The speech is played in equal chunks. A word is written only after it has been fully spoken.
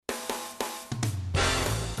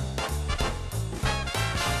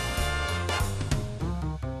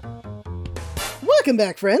Welcome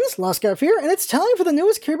back, friends. Lost here, and it's time for the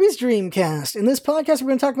newest Kirby's Dreamcast. In this podcast, we're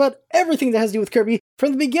going to talk about everything that has to do with Kirby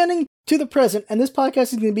from the beginning to the present, and this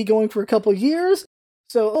podcast is going to be going for a couple years.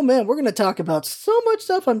 So, oh man, we're going to talk about so much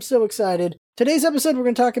stuff. I'm so excited. Today's episode, we're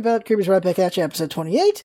going to talk about Kirby's Right Back At Ya, episode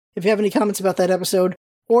 28. If you have any comments about that episode,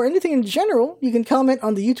 or anything in general, you can comment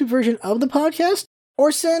on the YouTube version of the podcast,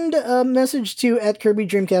 or send a message to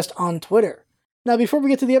 @KirbyDreamcast on Twitter. Now, before we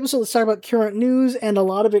get to the episode, let's talk about current news, and a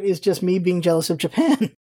lot of it is just me being jealous of Japan.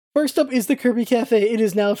 First up is the Kirby Cafe. It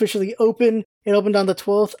is now officially open. It opened on the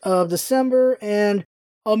 12th of December, and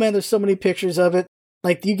oh man, there's so many pictures of it.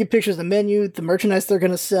 Like, you get pictures of the menu, the merchandise they're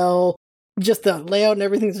gonna sell, just the layout and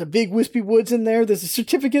everything. There's a big Wispy Woods in there. There's a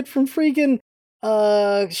certificate from freaking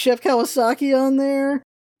Chef Kawasaki on there.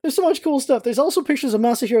 There's so much cool stuff. There's also pictures of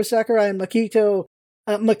Masahiro Sakurai and Makiko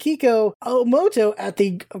Omoto at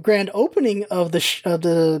the grand opening of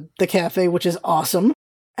the cafe, which is awesome.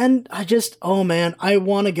 And oh man, I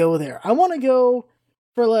want to go there. I want to go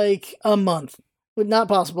for like a month. Not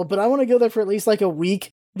possible, but I want to go there for at least like a week,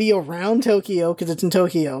 be around Tokyo, because it's in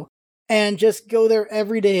Tokyo, and just go there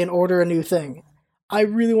every day and order a new thing. I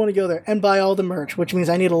really want to go there and buy all the merch, which means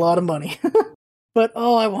I need a lot of money. But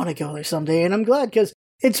oh, I want to go there someday, and I'm glad because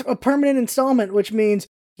it's a permanent installment, which means,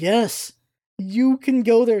 yes, you can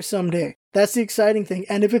go there someday. That's the exciting thing.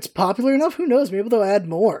 And if it's popular enough, who knows? Maybe they'll add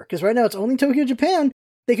more. Because right now it's only Tokyo, Japan.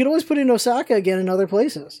 They could always put in Osaka again and other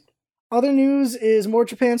places. Other news is more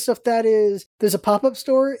Japan stuff. There's a pop-up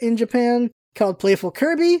store in Japan called Playful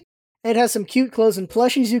Kirby. It has some cute clothes and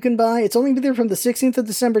plushies you can buy. It's only there from the 16th of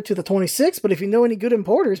December to the 26th, but if you know any good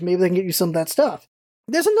importers, maybe they can get you some of that stuff.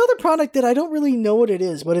 There's another product that I don't really know what it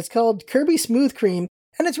is, but it's called Kirby Smooth Cream.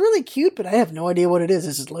 And it's really cute, but I have no idea what it is.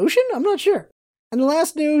 Is it lotion? I'm not sure. And the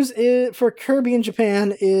last news for Kirby in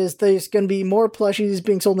Japan is there's going to be more plushies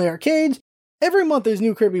being sold in the arcades. Every month there's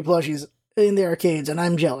new Kirby plushies in the arcades, and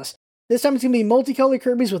I'm jealous. This time it's going to be multicolored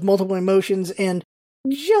Kirbys with multiple emotions, and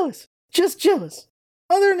jealous. Just jealous.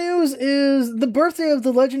 Other news is the birthday of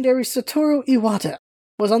the legendary Satoru Iwata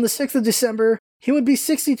was on the 6th of December. He would be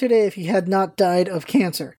 60 today if he had not died of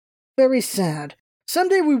cancer. Very sad.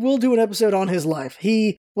 Someday we will do an episode on his life.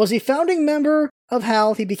 He was a founding member of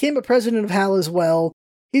HAL. He became a president of HAL as well.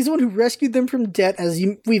 He's the one who rescued them from debt, as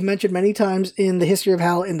we've mentioned many times in the history of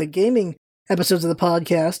HAL in the gaming episodes of the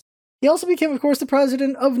podcast. He also became, of course, the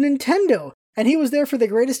president of Nintendo, and he was there for the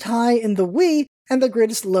greatest high in the Wii and the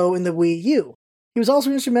greatest low in the Wii U. He was also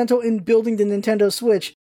instrumental in building the Nintendo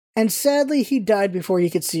Switch, and sadly he died before he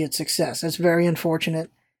could see its success. That's very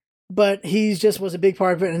unfortunate. But he just was a big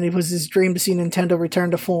part of it, and it was his dream to see Nintendo return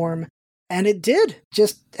to form. And it did,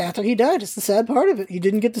 just after he died. It's the sad part of it. He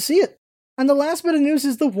didn't get to see it. And the last bit of news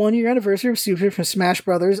is the 1-year anniversary of Super Smash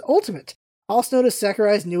Bros. Ultimate, also known as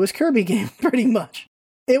Sakurai's newest Kirby game, pretty much.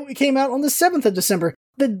 It came out on the 7th of December,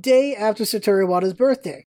 the day after Satoru Iwata's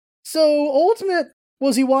birthday. So Ultimate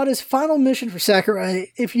was Iwata's final mission for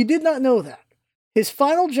Sakurai, if you did not know that. His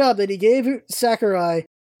final job that he gave Sakurai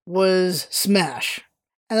was Smash.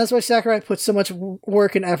 And that's why Sakurai put so much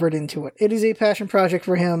work and effort into it. It is a passion project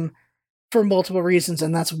for him for multiple reasons,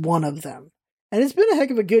 and that's one of them. And it's been a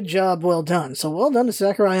heck of a good job, well done. So well done to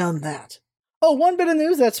Sakurai on that. Oh, one bit of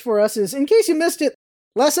news that's for us is, in case you missed it,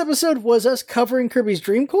 last episode was us covering Kirby's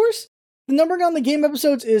Dream Course. The numbering on the game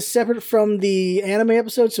episodes is separate from the anime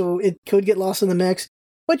episode, so it could get lost in the mix.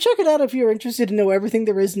 But check it out if you're interested to know everything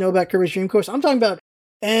there is to know about Kirby's Dream Course. I'm talking about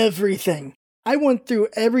everything. I went through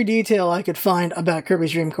every detail I could find about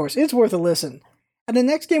Kirby's Dream Course. It's worth a listen. And the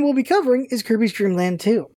next game we'll be covering is Kirby's Dream Land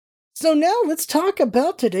 2. So now let's talk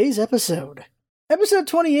about today's episode. Episode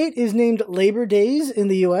 28 is named Labor Days in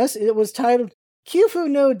the US. It was titled Kyufu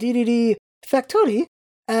no DDD Factory,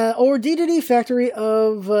 or DDD Factory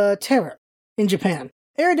of Terror in Japan.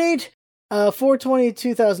 Air date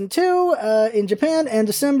 4/20/2002 in Japan, and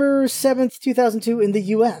December 7th, 2002 in the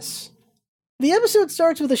US. The episode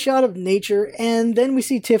starts with a shot of nature, and then we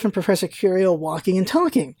see Tiff and Professor Curio walking and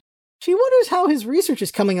talking. She wonders how his research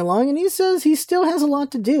is coming along, and he says he still has a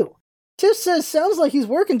lot to do. Tiff says sounds like he's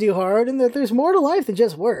working too hard, and that there's more to life than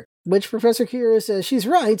just work, which Professor Curio says she's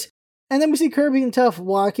right, and then we see Kirby and Tuff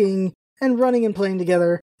walking and running and playing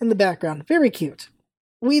together in the background. Very cute.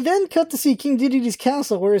 We then cut to see King Dedede's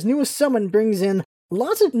castle, where his newest summon brings in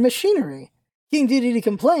lots of machinery. King Dedede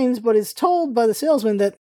complains, but is told by the salesman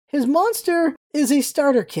that his monster is a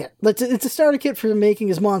starter kit. It's a starter kit for making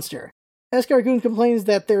his monster. Escargoon complains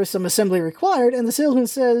that there is some assembly required, and the salesman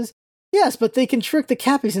says, yes, but they can trick the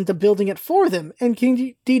Cappies into building it for them, and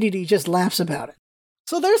King Dedede just laughs about it.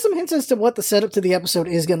 So there's some hints as to what the setup to the episode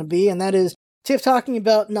is going to be, and that is Tiff talking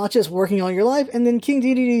about not just working all your life, and then King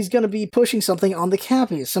Dedede is going to be pushing something on the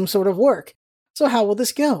Cappies, some sort of work. So how will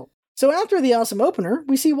this go? So after the awesome opener,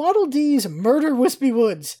 we see Waddle Dee's murder Wispy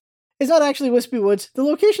Woods. It's not actually Wispy Woods. The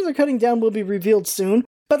location they're cutting down will be revealed soon,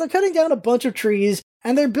 but they're cutting down a bunch of trees,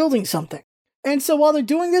 and they're building something. And so while they're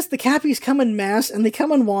doing this, the Cappies come en masse, and they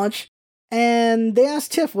come and watch, and they ask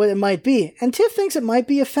Tiff what it might be. And Tiff thinks it might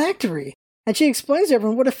be a factory, and she explains to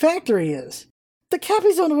everyone what a factory is. The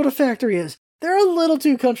Cappies don't know what a factory is. They're a little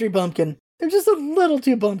too country bumpkin. They're just a little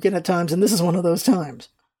too bumpkin at times, and this is one of those times.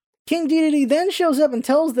 King Dedede then shows up and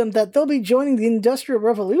tells them that they'll be joining the Industrial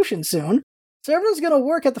Revolution soon, so everyone's going to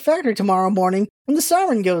work at the factory tomorrow morning when the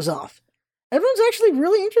siren goes off. Everyone's actually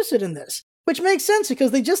really interested in this, which makes sense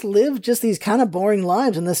because they just live these kind of boring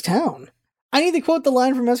lives in this town. I need to quote the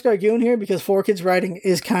line from Escargoon here because 4Kids writing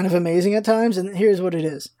is kind of amazing at times, and here's what it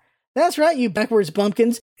is. That's right, you backwards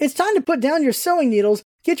bumpkins. It's time to put down your sewing needles,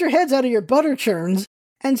 get your heads out of your butter churns,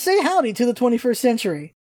 and say howdy to the 21st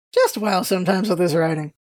century. Just wow sometimes with this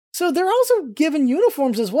writing. So they're also given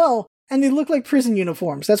uniforms as well, and they look like prison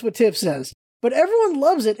uniforms. That's what Tiff says. But everyone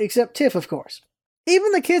loves it except Tiff, of course.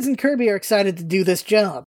 Even the kids and Kirby are excited to do this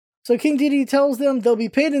job. So King Dedede tells them they'll be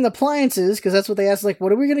paid in appliances, because that's what they asked, like,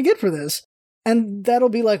 what are we going to get for this? And that'll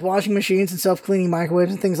be like washing machines and self-cleaning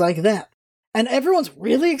microwaves and things like that. And everyone's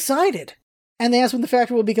really excited. And they ask when the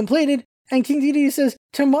factory will be completed, and King Dedede says,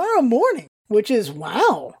 tomorrow morning, which is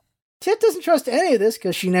wow. Tiff doesn't trust any of this,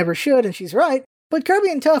 because she never should, and she's right, but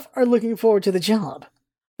Kirby and Tuff are looking forward to the job.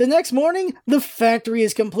 The next morning, the factory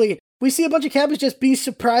is complete. We see a bunch of Cappies just be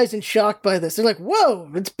surprised and shocked by this. They're like,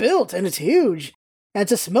 whoa, it's built, and it's huge. And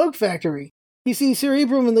it's a smoke factory. You see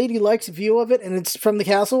Cerebrum and Lady Like's view of it, and it's from the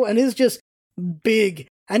castle, and it's just big.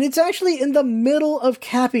 And it's actually in the middle of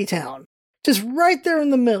Cappy Town. Just right there in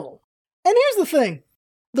the middle. And here's the thing.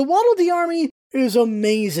 The Waddle Dee army is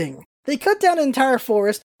amazing. They cut down an entire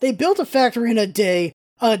forest. They built a factory in a day.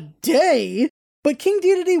 A day? But King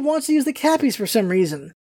Dedede wants to use the Cappies for some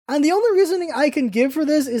reason. And the only reasoning I can give for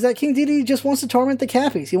this is that King Dedede just wants to torment the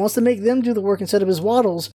Cappies. He wants to make them do the work instead of his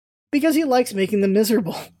Waddles, because he likes making them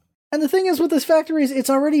miserable. And the thing is with this factory is it's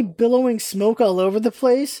already billowing smoke all over the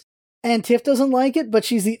place, and Tiff doesn't like it, but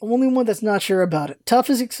she's the only one that's not sure about it. Tuff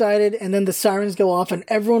is excited, and then the sirens go off and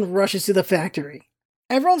everyone rushes to the factory.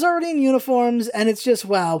 Everyone's already in uniforms, and it's just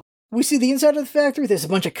wow. We see the inside of the factory, there's a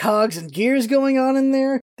bunch of cogs and gears going on in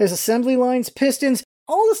there, there's assembly lines, pistons,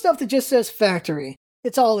 all the stuff that just says factory.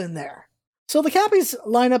 It's all in there. So the Cappies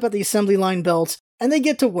line up at the assembly line belts, and they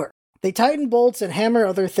get to work. They tighten bolts and hammer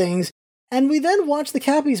other things, and we then watch the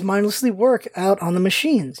Cappies mindlessly work out on the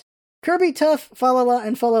machines. Kirby, Tuff, Falala,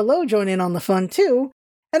 and Falalo join in on the fun too,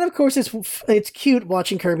 and of course it's cute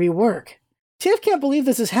watching Kirby work. Tiff can't believe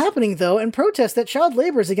this is happening though, and protests that child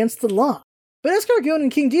labor is against the law. But Escargoon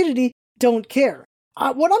and King Dedede don't care.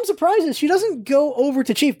 What I'm surprised is she doesn't go over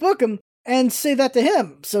to Chief Bookham and say that to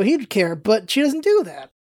him, so he'd care, but she doesn't do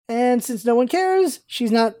that. And since no one cares,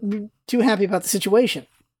 she's not too happy about the situation.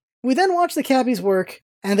 We then watch the Cappies work,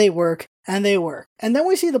 and they work, and they work. And then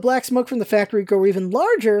we see the black smoke from the factory grow even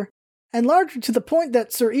larger, and larger to the point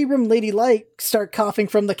that Sir Ibram and Lady Like start coughing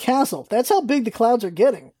from the castle. That's how big the clouds are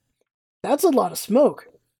getting. That's a lot of smoke.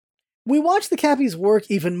 We watch the Cappies work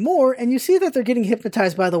even more, and you see that they're getting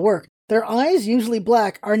hypnotized by the work. Their eyes, usually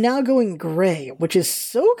black, are now going gray, which is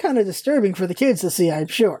so kind of disturbing for the kids to see, I'm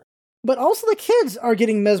sure. But also the kids are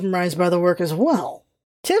getting mesmerized by the work as well.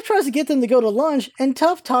 Tiff tries to get them to go to lunch, and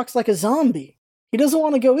Tuff talks like a zombie. He doesn't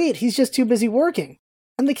want to go eat, he's just too busy working.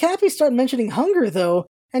 And the Cappies start mentioning hunger, though,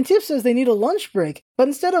 and Tiff says they need a lunch break. But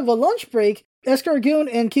instead of a lunch break, Escargoon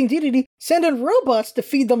and King Dedede send in robots to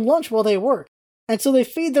feed them lunch while they work. And so they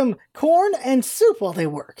feed them corn and soup while they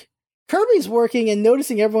work. Kirby's working and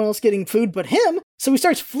noticing everyone else getting food but him, so he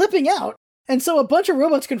starts flipping out. And so a bunch of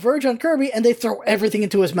robots converge on Kirby and they throw everything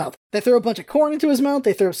into his mouth. They throw a bunch of corn into his mouth,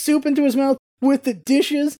 they throw soup into his mouth with the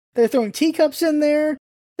dishes, they're throwing teacups in there.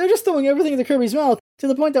 They're just throwing everything into Kirby's mouth to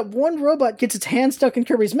the point that one robot gets its hand stuck in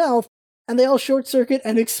Kirby's mouth and they all short circuit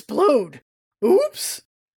and explode. Oops!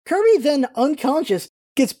 Kirby, then unconscious,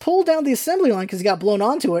 gets pulled down the assembly line because he got blown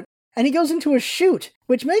onto it, and he goes into a chute,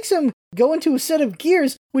 which makes him go into a set of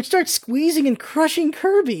gears, which starts squeezing and crushing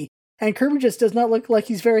Kirby. And Kirby just does not look like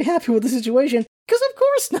he's very happy with the situation, because of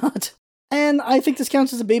course not. And I think this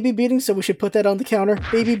counts as a baby beating, so we should put that on the counter.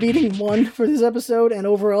 Baby beating 1 for this episode, and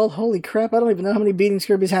overall, holy crap, I don't even know how many beatings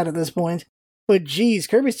Kirby's had at this point. But geez,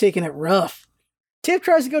 Kirby's taking it rough. Tiff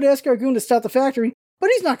tries to go to Escargoon to stop the factory, but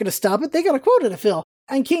he's not going to stop it, they got a quota to fill.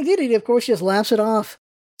 And King Dedede, of course, just laughs it off.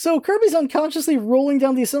 So Kirby's unconsciously rolling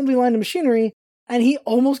down the assembly line of machinery, and he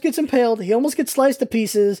almost gets impaled, he almost gets sliced to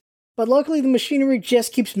pieces, but luckily the machinery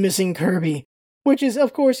just keeps missing Kirby, which is,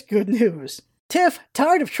 of course, good news. Tiff,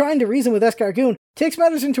 tired of trying to reason with Escargoon, takes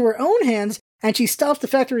matters into her own hands and she stops the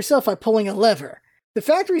factory herself by pulling a lever. The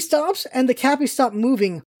factory stops, and the Cappies stop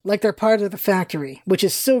moving like they're part of the factory, which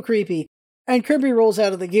is so creepy, and Kirby rolls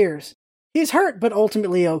out of the gears. He's hurt, but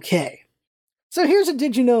ultimately okay. So here's a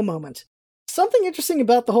did you know moment. Something interesting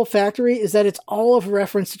about the whole factory is that it's all of a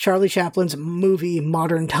reference to Charlie Chaplin's movie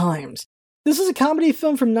Modern Times. This is a comedy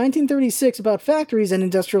film from 1936 about factories and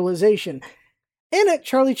industrialization. In it,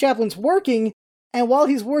 Charlie Chaplin's working, and while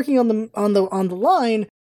he's working on the line,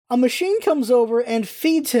 a machine comes over and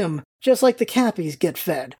feeds him, just like the Cappies get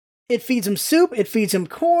fed. It feeds him soup, it feeds him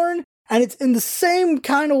corn, and it's in the same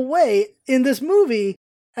kind of way in this movie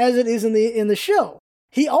as it is in the show.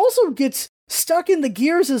 He also gets stuck in the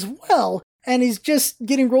gears as well, and he's just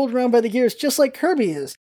getting rolled around by the gears just like Kirby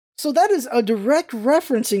is. So that is a direct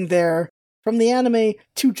referencing there from the anime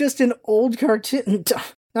to just an old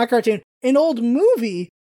an old movie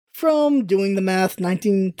from, doing the math,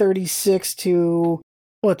 1936 to,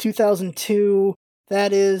 2002.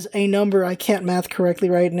 That is a number I can't math correctly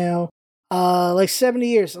right now. Like 70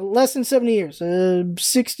 years, less than 70 years,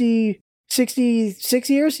 66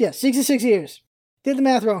 years? Yeah, 66 years. Did the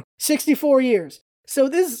math wrong. 64 years. So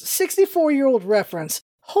this 64-year-old reference,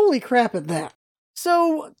 holy crap at that.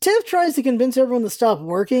 So Tiff tries to convince everyone to stop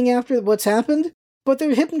working after what's happened, but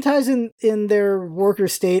they're hypnotized in their worker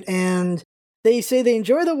state, and they say they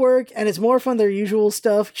enjoy the work, and it's more fun than their usual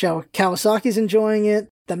stuff. Kawasaki's enjoying it,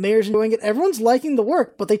 the mayor's enjoying it, everyone's liking the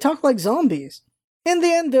work, but they talk like zombies. In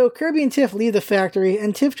the end, though, Kirby and Tiff leave the factory,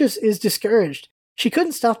 and Tiff just is discouraged. She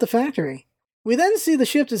couldn't stop the factory. We then see the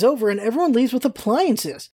shift is over, and everyone leaves with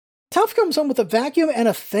appliances. Tuff comes home with a vacuum and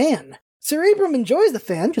a fan. Cerebrum enjoys the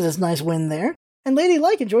fan, because it's a nice wind there, and Lady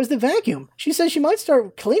Like enjoys the vacuum. She says she might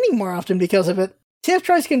start cleaning more often because of it. Tiff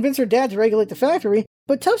tries to convince her dad to regulate the factory,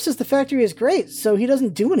 but Tuff says the factory is great, so he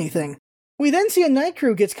doesn't do anything. We then see a night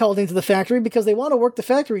crew gets called into the factory because they want to work the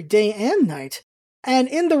factory day and night. And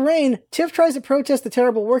in the rain, Tiff tries to protest the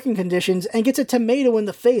terrible working conditions and gets a tomato in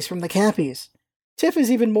the face from the Cappies. Tiff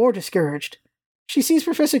is even more discouraged. She sees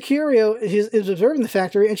Professor Curio is observing the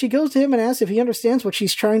factory, and she goes to him and asks if he understands what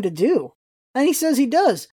she's trying to do. And he says he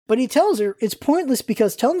does, but he tells her it's pointless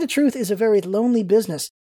because telling the truth is a very lonely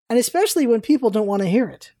business, and especially when people don't want to hear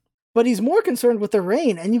it. But he's more concerned with the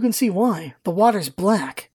rain, and you can see why. The water's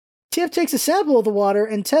black. Tiff takes a sample of the water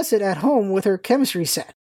and tests it at home with her chemistry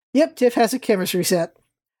set. Yep, Tiff has a chemistry set.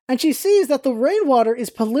 And she sees that the rainwater is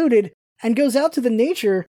polluted and goes out to the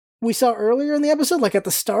nature we saw earlier in the episode, like at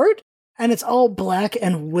the start, and it's all black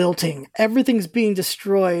and wilting. Everything's being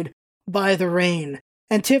destroyed by the rain.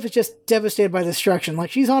 And Tiff is just devastated by destruction,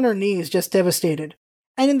 like she's on her knees, just devastated.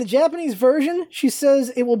 And in the Japanese version, she says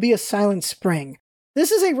it will be a silent spring.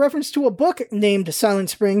 This is a reference to a book named Silent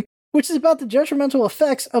Spring, which is about the detrimental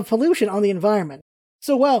effects of pollution on the environment.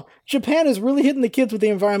 So wow, Japan is really hitting the kids with the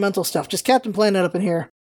environmental stuff. Just Captain Planet up in here.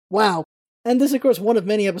 Wow. And this is, of course, one of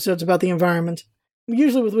many episodes about the environment,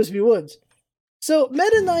 usually with Wispy Woods. So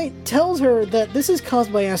Meta Knight tells her that this is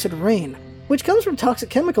caused by acid rain, which comes from toxic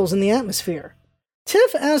chemicals in the atmosphere.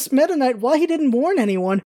 Tiff asks Meta Knight why he didn't warn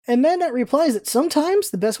anyone, and Meta Knight replies that sometimes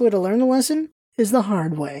the best way to learn a lesson is the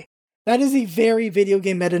hard way. That is a very video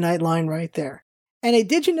game Meta Knight line right there. And a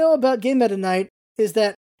did you know about game Meta Knight is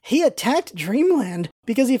that he attacked Dreamland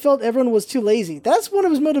because he felt everyone was too lazy. That's one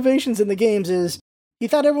of his motivations in the games is he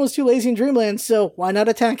thought everyone was too lazy in Dreamland, so why not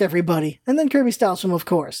attack everybody? And then Kirby stops him, of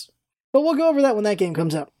course. But we'll go over that when that game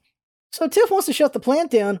comes up. So Tiff wants to shut the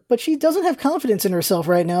plant down, but she doesn't have confidence in herself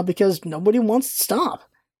right now because nobody wants to stop.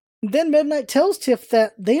 Then Meta Knight tells Tiff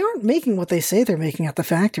that they aren't making what they say they're making at the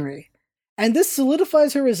factory. And this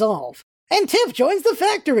solidifies her resolve. And Tiff joins the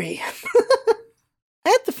factory!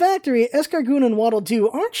 At the factory, Escargoon and Waddle Doo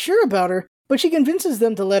aren't sure about her, but she convinces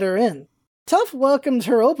them to let her in. Tuff welcomes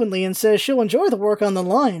her openly and says she'll enjoy the work on the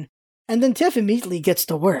line, and then Tiff immediately gets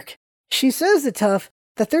to work. She says to Tuff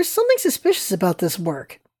that there's something suspicious about this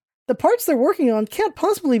work. The parts they're working on can't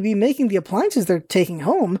possibly be making the appliances they're taking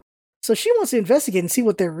home, so she wants to investigate and see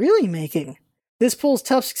what they're really making. This pulls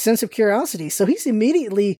Tuff's sense of curiosity, so he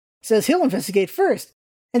immediately says he'll investigate first,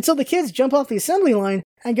 and so the kids jump off the assembly line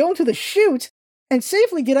and go into the chute and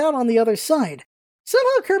safely get out on the other side.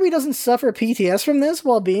 Somehow Kirby doesn't suffer PTS from this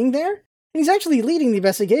while being there, and he's actually leading the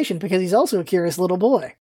investigation because he's also a curious little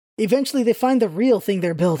boy. Eventually they find the real thing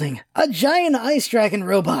they're building, a giant ice dragon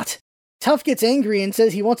robot. Tuff gets angry and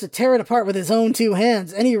says he wants to tear it apart with his own two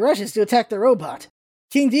hands, and he rushes to attack the robot.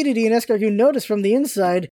 King Dedede and Escargoon notice from the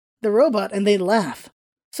inside the robot, and they laugh.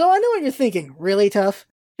 So I know what you're thinking. Really, Tuff?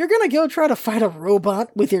 You're gonna go try to fight a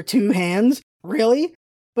robot with your two hands? Really?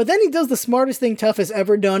 But then he does the smartest thing Tuff has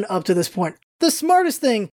ever done up to this point. The smartest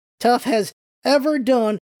thing Tuff has ever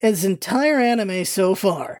done in his entire anime so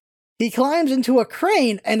far. he climbs into a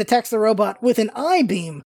crane and attacks the robot with an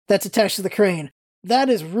I-beam that's attached to the crane. That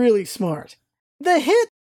is really smart. The hit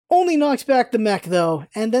only knocks back the mech, though,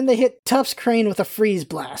 and then they hit Tuff's crane with a freeze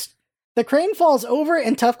blast. The crane falls over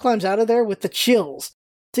and Tuff climbs out of there with the chills.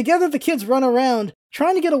 Together, the kids run around,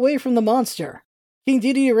 trying to get away from the monster. King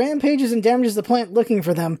Dedede rampages and damages the plant looking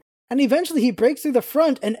for them, and eventually he breaks through the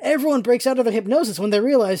front and everyone breaks out of their hypnosis when they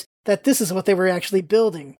realize that this is what they were actually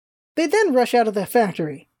building. They then rush out of the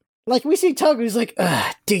factory. Like, we see Tugger, who's like,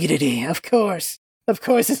 Dedede, of course. Of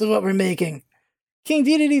course this is what we're making. King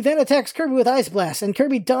Dedede then attacks Kirby with Ice Blast, and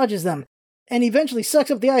Kirby dodges them, and eventually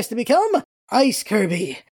sucks up the ice to become Ice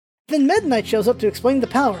Kirby. Then Meta Knight shows up to explain the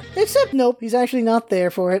power, except nope, he's actually not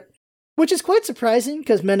there for it. Which is quite surprising,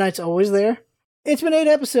 because Meta Knight's always there. It's been 8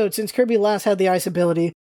 episodes since Kirby last had the ice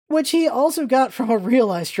ability, which he also got from a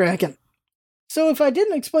real ice dragon. So if I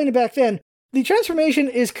didn't explain it back then, the transformation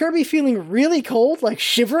is Kirby feeling really cold, like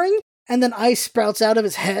shivering, and then ice sprouts out of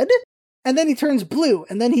his head, and then he turns blue,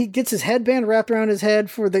 and then he gets his headband wrapped around his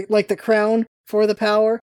head for the crown for the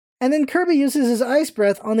power, and then Kirby uses his ice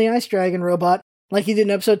breath on the ice dragon robot, like he did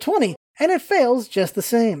in episode 20, and it fails just the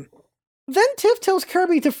same. Then Tiff tells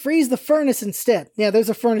Kirby to freeze the furnace instead. Yeah, there's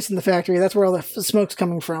a furnace in the factory, that's where all the smoke's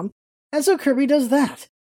coming from. And so Kirby does that.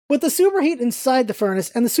 With the superheat inside the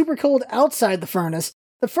furnace and the super cold outside the furnace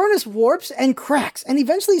warps and cracks and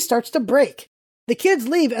eventually starts to break. The kids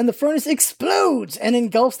leave and the furnace explodes and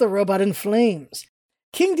engulfs the robot in flames.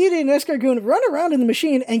 King Dedede and Escargoon run around in the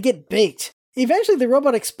machine and get baked. Eventually the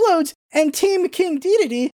robot explodes and Team King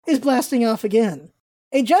Dedede is blasting off again.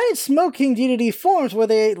 A giant smoke King Dedede forms where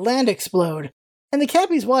they land explode, and the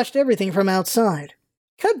Cappies watched everything from outside.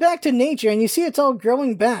 Cut back to nature and you see it's all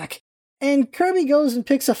growing back, and Kirby goes and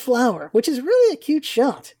picks a flower, which is really a cute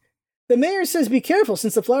shot. The mayor says be careful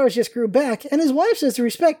since the flowers just grew back, and his wife says to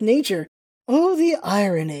respect nature. Oh, the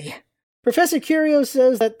irony. Professor Curio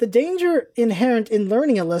says that the danger inherent in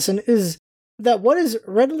learning a lesson is that what is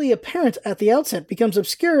readily apparent at the outset becomes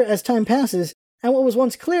obscure as time passes, and what was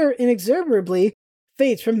once clear inexorably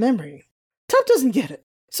fades from memory. Tuff doesn't get it,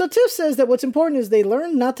 so Tiff says that what's important is they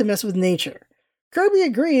learn not to mess with nature. Kirby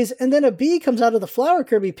agrees, and then a bee comes out of the flower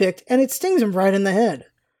Kirby picked, and it stings him right in the head.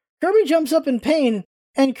 Kirby jumps up in pain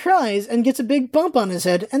and cries and gets a big bump on his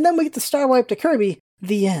head, and then we get the star wipe to Kirby.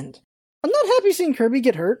 The end. I'm not happy seeing Kirby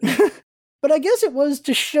get hurt, but I guess it was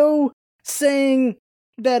to show saying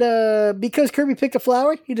that because Kirby picked a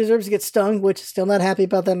flower, he deserves to get stung, which still not happy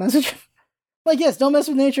about that message. Like, yes, don't mess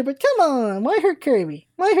with nature, but come on, why hurt Kirby?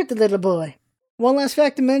 Why hurt the little boy? One last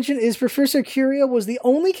fact to mention is Professor Curio was the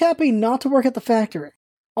only Cappy not to work at the factory.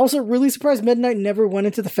 Also, really surprised Meta Knight never went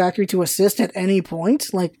into the factory to assist at any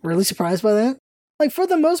point. Like, really surprised by that. Like, for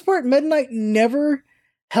the most part, Meta Knight never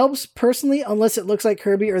helps personally unless it looks like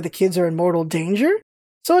Kirby or the kids are in mortal danger.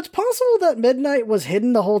 So it's possible that Meta Knight was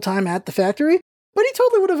hidden the whole time at the factory, but he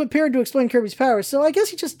totally would have appeared to explain Kirby's powers, so I guess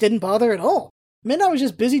he just didn't bother at all. Meta Knight was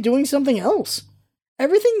just busy doing something else.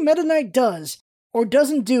 Everything Meta Knight does, or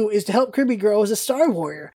doesn't do, is to help Kirby grow as a Star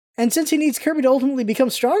Warrior, and since he needs Kirby to ultimately become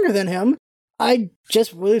stronger than him, I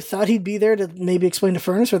just really thought he'd be there to maybe explain the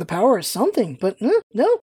furnace or the power or something, but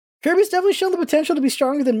no. Kirby's definitely shown the potential to be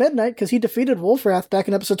stronger than Meta Knight because he defeated Wolfrath back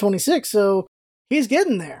in episode 26, so he's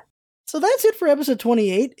getting there. So that's it for episode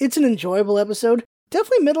 28. It's an enjoyable episode,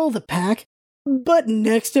 definitely middle of the pack, but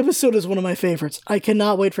next episode is one of my favorites. I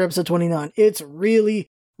cannot wait for episode 29. It's really,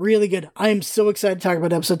 really good. I am so excited to talk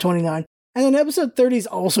about episode 29. And then episode 30 is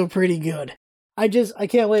also pretty good. I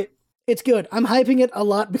can't wait. It's good. I'm hyping it a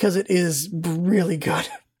lot because it is really good.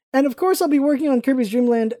 And of course, I'll be working on Kirby's Dream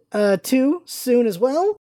Land 2 soon as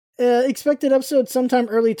well. Expected episode sometime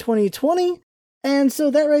early 2020. And so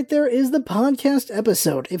that right there is the podcast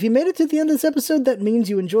episode. If you made it to the end of this episode, that means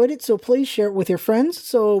you enjoyed it. So please share it with your friends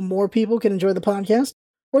so more people can enjoy the podcast.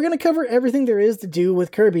 We're going to cover everything there is to do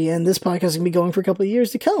with Kirby, and this podcast is going to be going for a couple of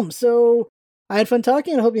years to come. So I had fun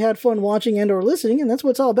talking, and I hope you had fun watching and or listening, and that's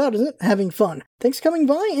what it's all about, isn't it? Having fun. Thanks for coming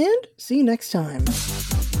by, and see you next time.